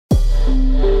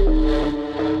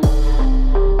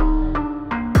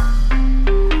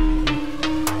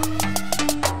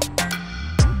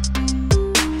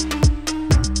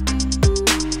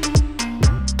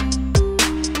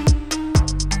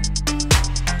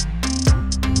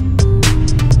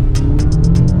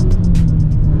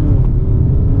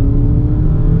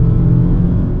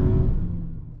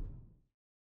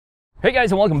Hey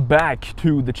guys, and welcome back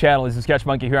to the channel. This is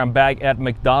TheSketchMonkey here. I'm back at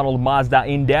McDonald Mazda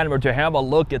in Denver to have a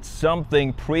look at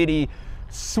something pretty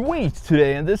sweet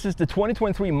today. And this is the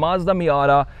 2023 Mazda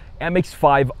Miata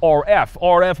MX-5 RF.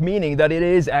 RF meaning that it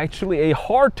is actually a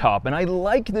hardtop. And I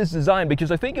like this design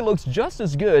because I think it looks just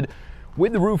as good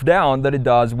with the roof down than it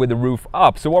does with the roof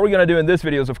up. So what we're gonna do in this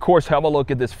video is, of course, have a look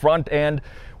at this front end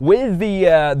with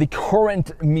the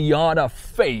current Miata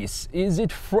face. Is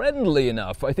it friendly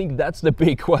enough? I think that's the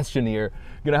big question here.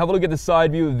 Gonna have a look at the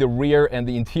side view, the rear, and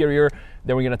the interior.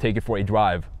 Then we're gonna take it for a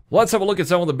drive. Let's have a look at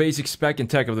some of the basic spec and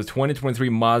tech of the 2023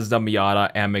 Mazda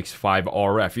Miata MX-5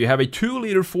 RF. You have a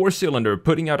 2-liter 4-cylinder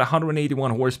putting out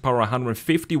 181 horsepower,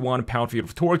 151 pound-feet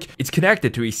of torque. It's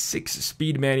connected to a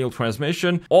 6-speed manual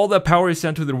transmission. All that power is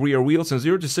sent to the rear wheels, and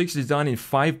 0 to 60 is done in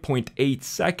 5.8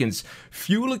 seconds.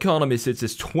 Fuel economy sits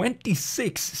as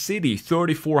 26 city,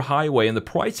 34 highway, and the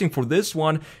pricing for this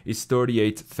one is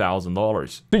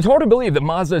 $38,000. It's hard to believe that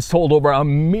Mazda has sold over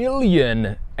 1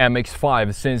 million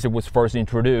MX-5 since it was first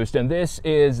introduced, and this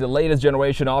is the latest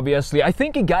generation. Obviously, I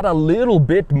think it got a little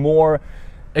bit more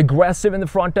aggressive in the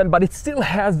front end, but it still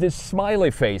has this smiley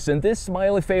face, and this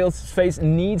smiley face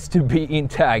needs to be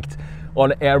intact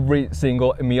on every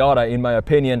single Miata, in my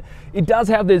opinion. It does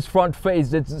have this front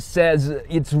face that says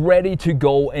it's ready to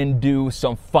go and do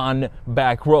some fun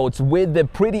back roads with the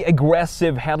pretty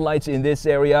aggressive headlights in this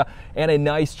area and a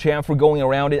nice chamfer going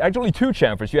around it. Actually, 2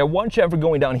 chamfers. You have 1 chamfer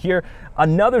going down here,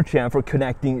 another chamfer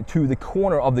connecting to the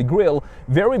corner of the grille.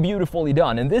 Very beautifully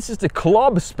done. And this is the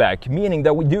club spec, meaning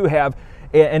that we do have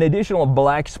an additional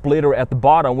black splitter at the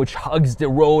bottom, which hugs the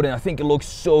road, and I think it looks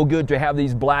so good to have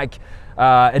these black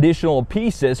additional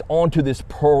pieces onto this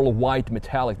pearl white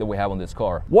metallic that we have on this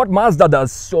car. What Mazda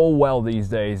does so well these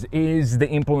days is the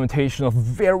implementation of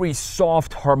very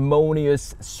soft,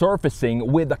 harmonious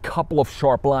surfacing with a couple of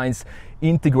sharp lines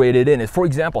integrated in it. For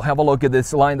example, have a look at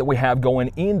this line that we have going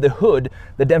in the hood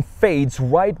that then fades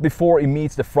right before it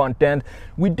meets the front end.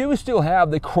 We do still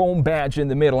have the chrome badge in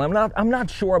the middle. I'm not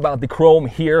sure about the chrome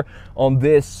here on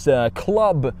this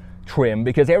club trim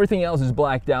because everything else is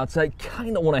blacked out, so I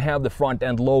kind of want to have the front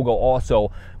end logo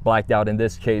also blacked out in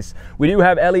this case. We do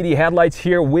have LED headlights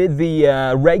here with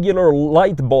the regular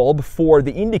light bulb for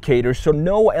the indicators, so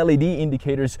no LED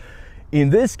indicators in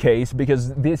this case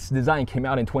because this design came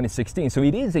out in 2016, so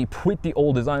it is a pretty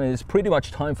old design and it's pretty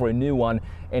much time for a new one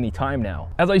anytime now.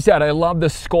 As I said, I love the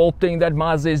sculpting that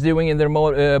Mazda is doing in their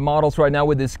models right now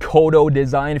with this Kodo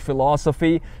design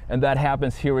philosophy, and that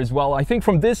happens here as well. I think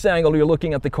from this angle you're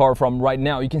looking at the car from right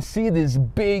now, you can see this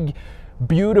big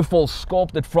beautiful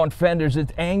sculpted front fenders.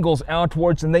 It angles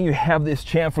outwards, and then you have this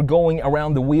chamfer going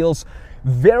around the wheels.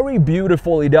 Very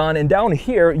beautifully done. And down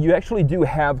here you actually do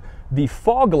have the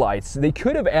fog lights. They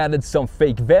could have added some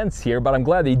fake vents here, but I'm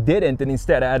glad they didn't and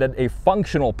instead added a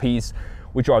functional piece,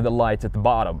 which are the lights at the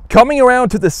bottom. Coming around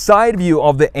to the side view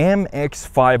of the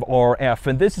MX-5 RF,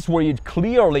 and this is where it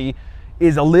clearly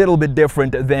is a little bit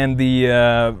different than the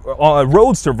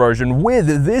Roadster version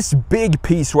with this big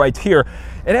piece right here.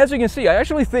 And as you can see, I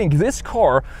actually think this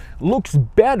car looks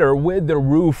better with the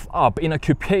roof up in a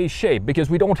coupe shape because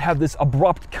we don't have this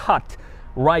abrupt cut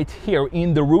right here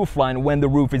in the roof line when the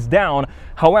roof is down.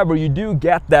 However, you do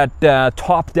get that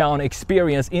top-down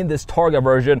experience in this Targa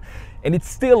version, and it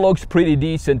still looks pretty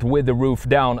decent with the roof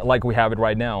down like we have it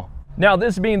right now. Now,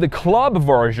 this being the club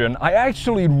version, I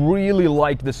actually really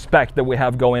like the spec that we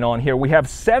have going on here. We have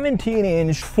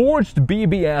 17-inch forged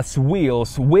BBS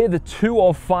wheels with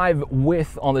 205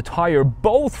 width on the tire,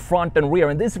 both front and rear.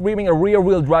 And this being a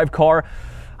rear-wheel drive car,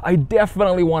 I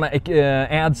definitely want to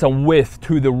add some width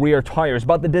to the rear tires.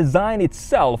 But the design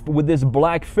itself with this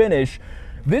black finish,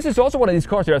 this is also one of these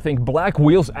cars that I think black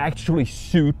wheels actually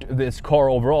suit this car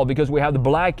overall because we have the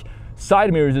black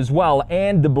side mirrors as well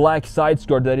and the black side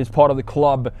skirt that is part of the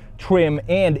club trim,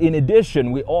 and in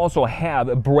addition we also have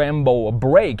Brembo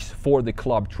brakes for the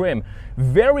club trim.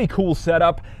 Very cool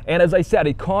setup, and as I said,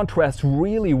 it contrasts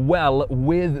really well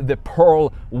with the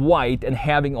pearl white and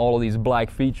having all of these black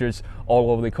features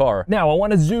all over the car. Now I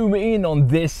want to zoom in on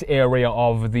this area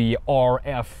of the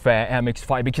RF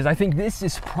MX-5 because I think this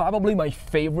is probably my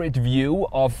favorite view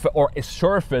of or a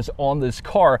surface on this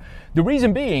car. The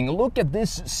reason being, look at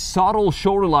this subtle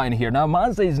shoulder line here. Now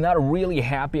Mazda is not really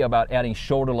happy about adding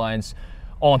shoulder lines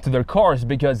onto their cars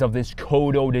because of this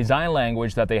Kodo design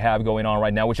language that they have going on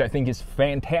right now, which I think is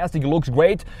fantastic. It looks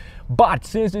great, but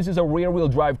since this is a rear-wheel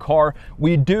drive car,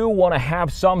 we do want to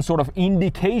have some sort of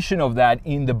indication of that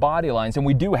in the body lines, and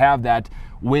we do have that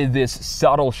with this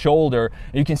subtle shoulder.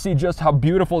 And you can see just how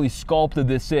beautifully sculpted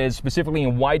this is, specifically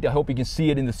in white. I hope you can see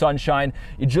it in the sunshine.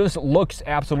 It just looks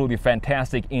absolutely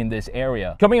fantastic in this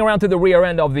area. Coming around to the rear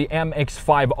end of the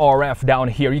MX-5 RF down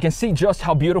here, you can see just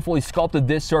how beautifully sculpted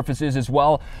this surface is as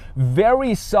well.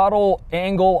 Very subtle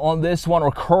angle on this one,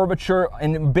 or curvature,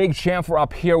 and big chamfer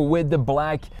up here with the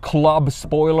black club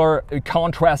spoiler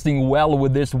contrasting well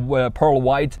with this pearl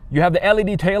white. You have the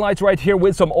LED taillights right here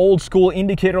with some old school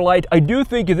indicator light. I do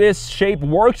think this shape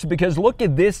works because look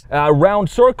at this round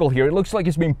circle here. It looks like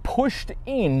it's been pushed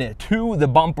in to the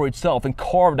bumper itself and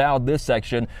carved out this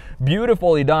section.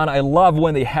 Beautifully done. I love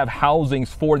when they have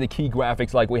housings for the key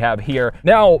graphics like we have here.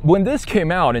 Now, when this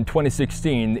came out in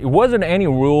 2016, it wasn't any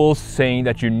rules saying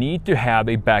that you need to have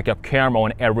a backup camera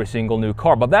on every single new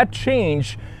car, but that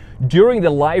changed during the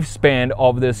lifespan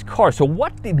of this car. So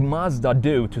what did Mazda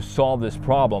do to solve this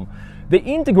problem? They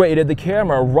integrated the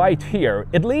camera right here.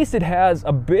 At least it has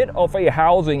a bit of a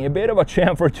housing, a bit of a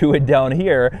chamfer to it down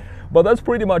here, but that's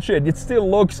pretty much it. It still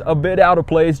looks a bit out of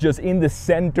place just in the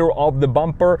center of the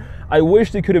bumper. I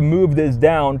wish they could have moved this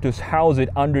down to house it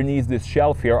underneath this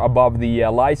shelf here above the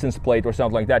license plate or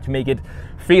something like that to make it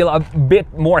feel a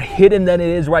bit more hidden than it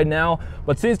is right now.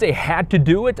 But since they had to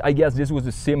do it, I guess this was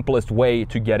the simplest way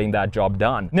to getting that job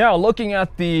done. Now, looking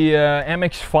at the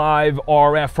MX-5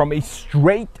 RF from a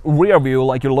straight rear view,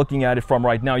 like you're looking at it from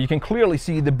right now, you can clearly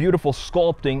see the beautiful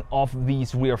sculpting of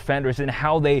these rear fenders and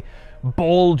how they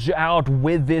bulge out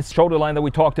with this shoulder line that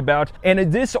we talked about.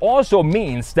 And this also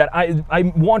means that I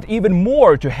want even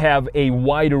more to have a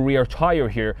wider rear tire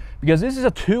here, because this is a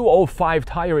 205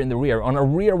 tire in the rear on a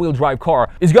rear wheel drive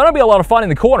car. It's gonna be a lot of fun in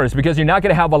the corners because you're not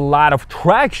gonna have a lot of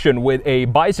traction with a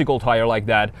bicycle tire like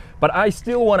that, but I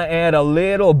still want to add a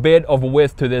little bit of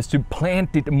width to this to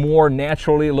plant it more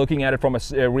naturally, looking at it from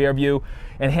a rear view,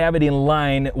 and have it in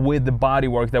line with the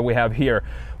bodywork that we have here.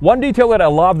 One detail that I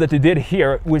love that they did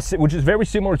here, which is very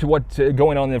similar to what's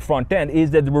going on in the front end,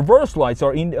 is that the reverse lights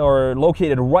are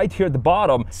located right here at the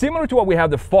bottom, similar to what we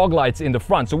have the fog lights in the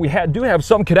front. So we do have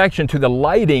some connection to the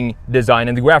lighting design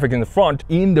and the graphic in the front,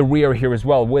 in the rear here as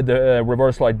well, with the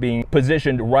reverse light being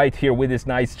positioned right here with this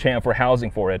nice chamfer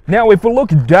housing for it. Now, if we look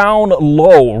down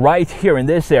low right here in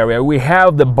this area, we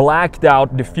have the blacked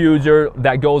out diffuser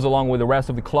that goes along with the rest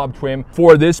of the club trim.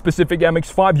 For this specific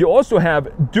MX-5, you also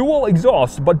have dual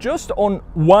exhaust, but just on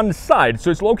one side. So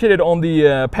it's located on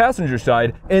the passenger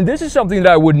side. And this is something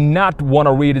that I would not want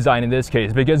to redesign in this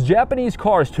case, because Japanese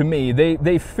cars, to me,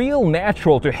 they feel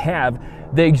natural to have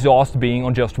the exhaust being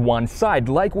on just one side,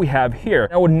 like we have here.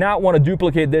 I would not want to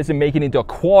duplicate this and make it into a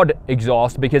quad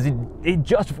exhaust, because it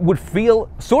just would feel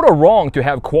sort of wrong to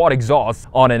have quad exhaust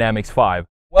on an MX-5.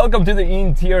 Welcome to the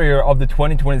interior of the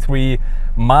 2023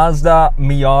 Mazda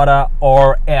Miata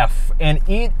RF, and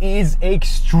it is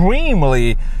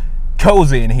extremely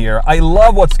cozy in here. I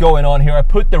love what's going on here. I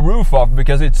put the roof off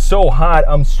because it's so hot.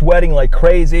 I'm sweating like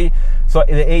crazy. So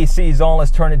the AC is on. Let's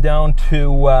turn it down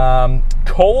to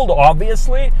cold,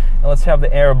 obviously. And let's have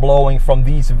the air blowing from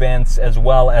these vents as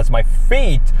well as my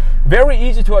feet. Very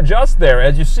easy to adjust there,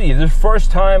 as you see. This is the first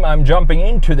time I'm jumping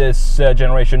into this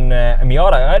generation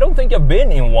Miata. I don't think I've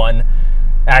been in one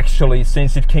actually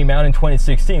since it came out in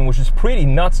 2016, which is pretty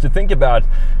nuts to think about.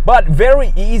 But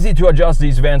very easy to adjust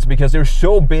these vents because they're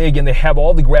so big and they have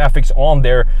all the graphics on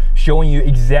there showing you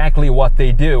exactly what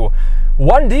they do.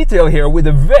 One detail here with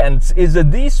the vents is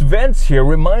that these vents here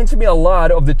reminds me a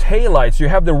lot of the taillights. You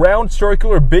have the round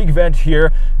circular big vent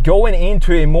here going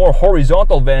into a more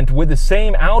horizontal vent with the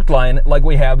same outline like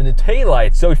we have in the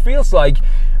taillights. So it feels like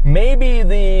maybe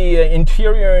the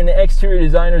interior and exterior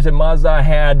designers at Mazda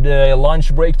had a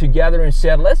lunch break together and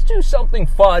said, let's do something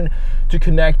fun to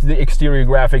connect the exterior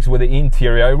graphics with the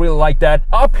interior. I really like that.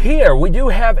 Up here, we do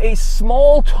have a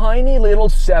small, tiny little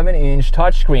 7-inch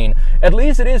touchscreen. At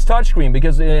least it is touchscreen,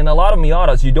 because in a lot of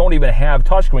Miatas, you don't even have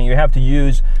touchscreen. You have to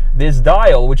use this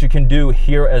dial, which you can do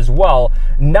here as well.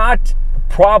 Not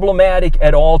problematic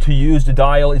at all to use the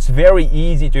dial. It's very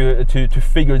easy to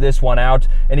figure this one out,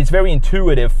 and it's very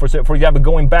intuitive. For example,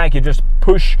 going back, you just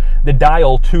push the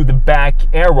dial to the back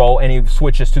arrow and it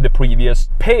switches to the previous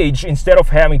page instead of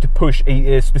having to push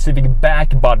a specific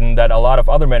back button that a lot of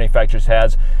other manufacturers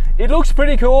has. It looks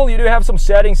pretty cool. You do have some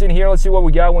settings in here. Let's see what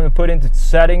we got when we put into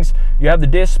settings. You have the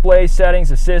display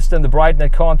settings, assistant, the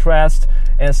brightness, contrast,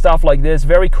 and stuff like this.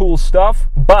 Very cool stuff,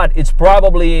 but it's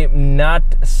probably not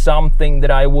something that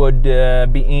I would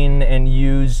be in and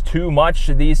use too much.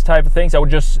 These type of things, I would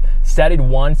just set it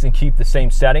once and keep the same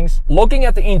settings. Looking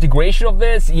at the integration of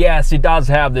this, yes, it does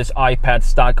have this iPad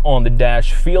stuck on the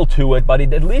dash feel to it, but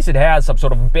at least it has some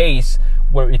sort of base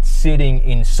where it's sitting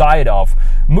inside of.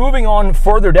 Moving on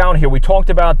further down here, we talked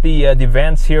about the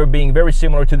vents here being very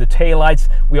similar to the taillights.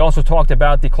 We also talked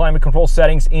about the climate control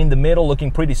settings in the middle,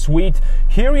 looking pretty sweet.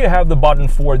 Here you have the button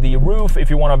for the roof. If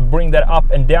you want to bring that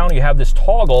up and down, you have this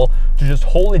toggle to just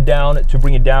hold it down to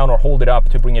bring it down, or hold it up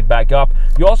to bring it back up.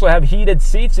 You also have heated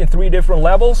seats in 3 different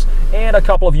levels and a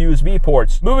couple of USB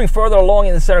ports. Moving further along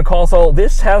in the center console,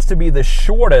 this has to be the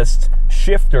shortest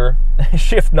shift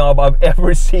knob I've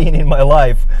ever seen in my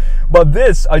life. But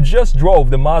this, I just drove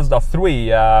the Mazda 3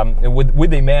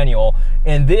 with a manual,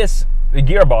 and this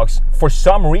gearbox for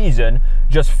some reason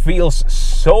just feels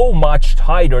so much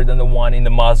tighter than the one in the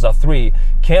Mazda 3.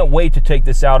 Can't wait to take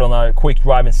this out on a quick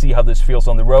drive and see how this feels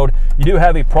on the road. You do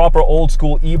have a proper old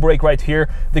school e-brake right here.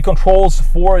 The controls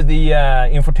for the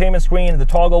infotainment screen, the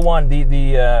toggle one,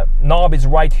 the knob is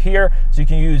right here, so you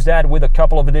can use that with a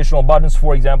couple of additional buttons,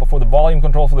 for example for the volume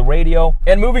control for the radio.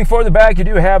 And moving further back, you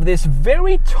do have this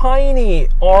very tiny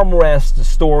armrest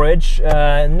storage,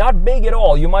 not big at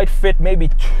all. You might fit maybe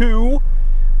 2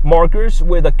 markers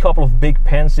with a couple of big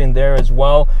pens in there as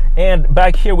well. And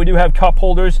back here we do have cup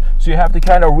holders, so you have to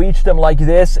kind of reach them like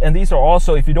this. And these are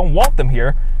also, if you don't want them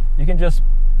here, you can just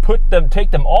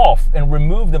take them off and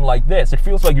remove them like this. It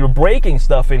feels like you're breaking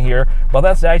stuff in here, but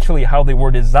that's actually how they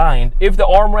were designed. If the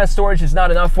armrest storage is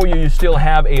not enough for you, you still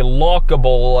have a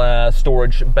lockable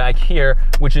storage back here,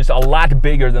 which is a lot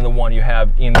bigger than the one you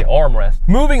have in the armrest.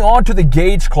 Moving on to the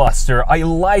gauge cluster, I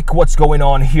like what's going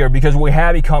on here because we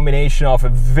have a combination of a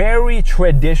very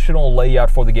traditional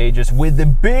layout for the gauges with the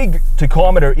big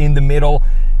tachometer in the middle,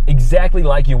 exactly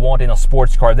like you want in a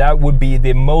sports car. That would be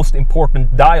the most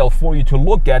important dial for you to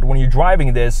look at when you're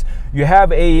driving this. You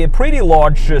have a pretty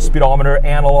large speedometer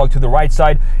analog to the right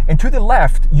side, and to the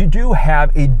left you do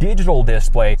have a digital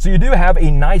display. So you do have a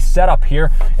nice setup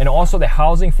here, and also the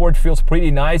housing for it feels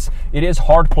pretty nice. It is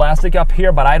hard plastic up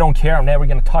here, but I don't care. I'm never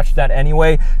going to touch that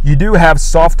anyway. You do have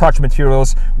soft touch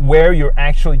materials where you're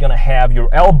actually going to have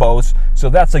your elbows, so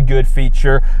that's a good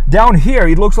feature. Down here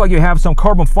it looks like you have some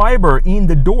carbon fiber in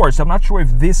the doors. I'm not sure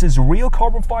if this is real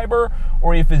carbon fiber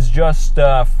or if it's just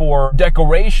for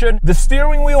decoration. The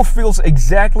steering wheel feels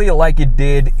exactly like it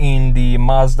did in the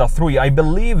Mazda 3. I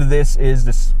believe this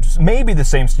is maybe the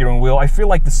same steering wheel. I feel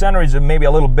like the center is maybe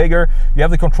a little bigger. You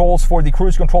have the controls for the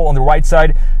cruise control on the right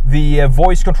side, the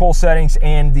voice control settings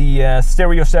and the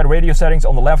stereo set radio settings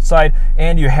on the left side,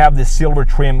 and you have the silver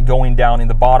trim going down in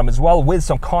the bottom as well, with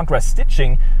some contrast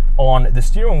stitching on the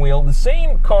steering wheel, the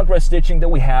same contrast stitching that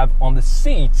we have on the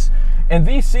seats. And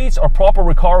these seats are proper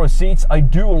Recaro seats. I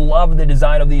do love the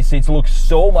design of these seats. It looks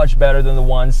so much better than the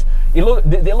ones, they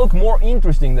look more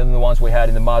interesting than the ones we had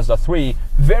in the Mazda 3.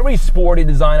 Very sporty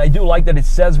design. I do like that it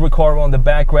says Recaro on the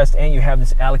backrest, and you have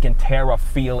this Alcantara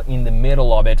feel in the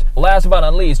middle of it. Last but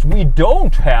not least, we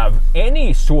don't have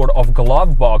any sort of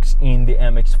glove box in the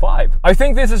MX-5. I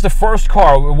think this is the first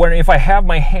car where if I have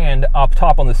my hand up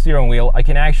top on the steering wheel, I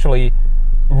can actually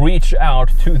reach out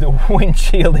to the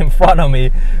windshield in front of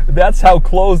me. That's how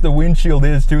close the windshield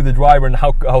is to the driver and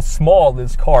how small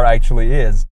this car actually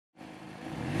is.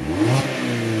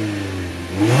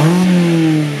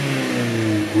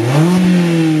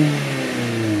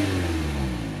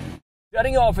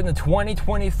 Starting off in the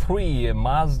 2023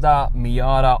 Mazda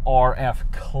Miata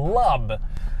RF Club.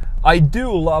 I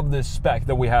do love this spec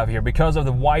that we have here because of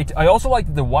the white. I also like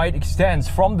that the white extends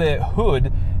from the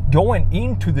hood going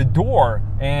into the door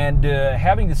and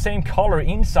having the same color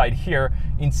inside here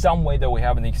in some way that we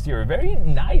have in the exterior. Very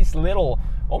nice little,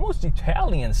 almost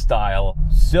Italian style.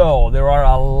 So there are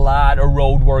a lot of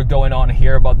road work going on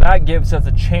here, but that gives us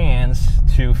a chance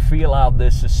to feel out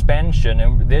this suspension.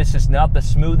 And this is not the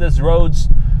smoothest roads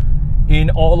in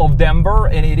all of Denver,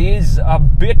 and it is a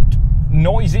bit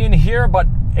noisy in here, but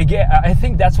again, I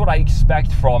think that's what I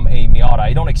expect from a Miata.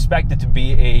 I don't expect it to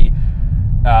be a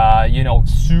you know,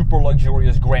 super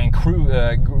luxurious Grand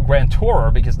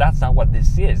Tourer, because that's not what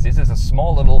this is. This is a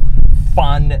small little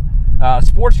fun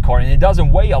sports car, and it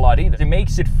doesn't weigh a lot either. It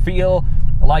makes it feel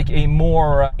like a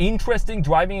more interesting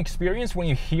driving experience when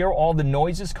you hear all the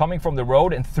noises coming from the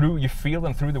road, and you feel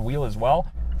them through the wheel as well.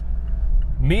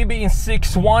 Me being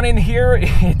 6'1" in here,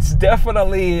 it's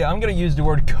definitely, I'm gonna use the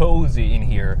word cozy in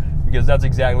here, because that's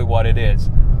exactly what it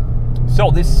is. So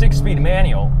this 6-speed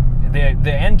manual,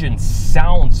 the engine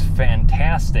sounds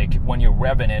fantastic when you're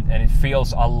revving it, and it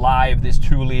feels alive, this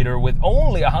 2-liter with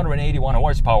only 181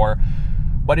 horsepower,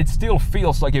 but it still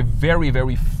feels like a very,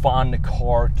 very fun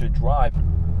car to drive.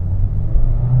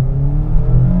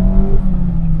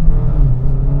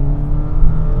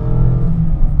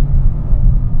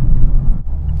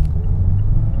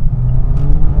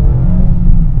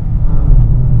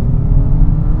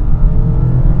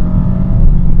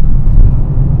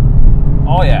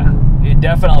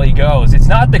 definitely goes. It's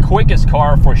not the quickest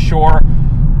car for sure.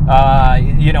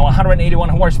 You know, 181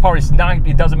 horsepower is not,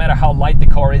 it doesn't matter how light the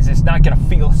car is, it's not gonna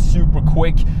feel super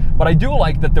quick. But I do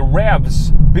like that the revs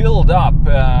build up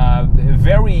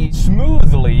very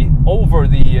smoothly over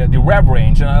the rev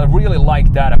range, and I really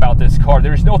like that about this car.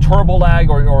 There's no turbo lag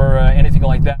or anything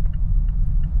like that.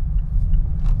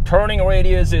 Turning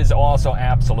radius is also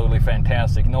absolutely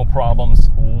fantastic. No problems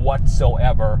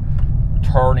whatsoever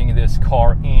turning this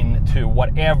car into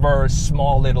whatever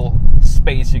small little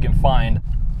space you can find.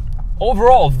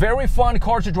 Overall, very fun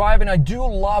car to drive, and I do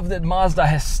love that Mazda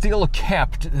has still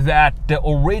kept that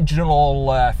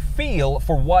original feel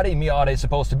for what a Miata is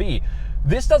supposed to be.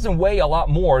 This doesn't weigh a lot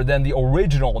more than the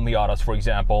original Miatas, for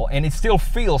example, and it still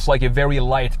feels like a very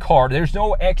light car. There's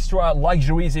no extra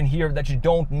luxuries in here that you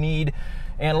don't need.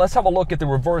 And let's have a look at the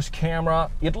reverse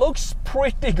camera. It looks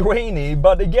pretty grainy,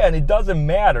 but again, it doesn't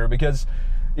matter because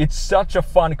it's such a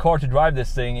fun car to drive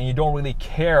this thing, and you don't really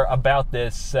care about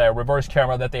this reverse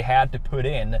camera that they had to put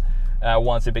in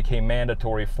once it became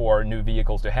mandatory for new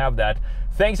vehicles to have that.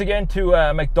 Thanks again to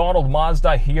McDonald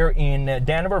Mazda here in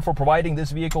Denver for providing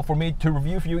this vehicle for me to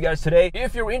review for you guys today.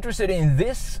 If you're interested in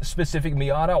this specific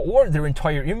Miata or their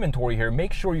entire inventory here,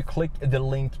 make sure you click the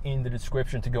link in the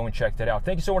description to go and check that out.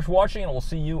 Thank you so much for watching, and we'll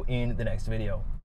see you in the next video.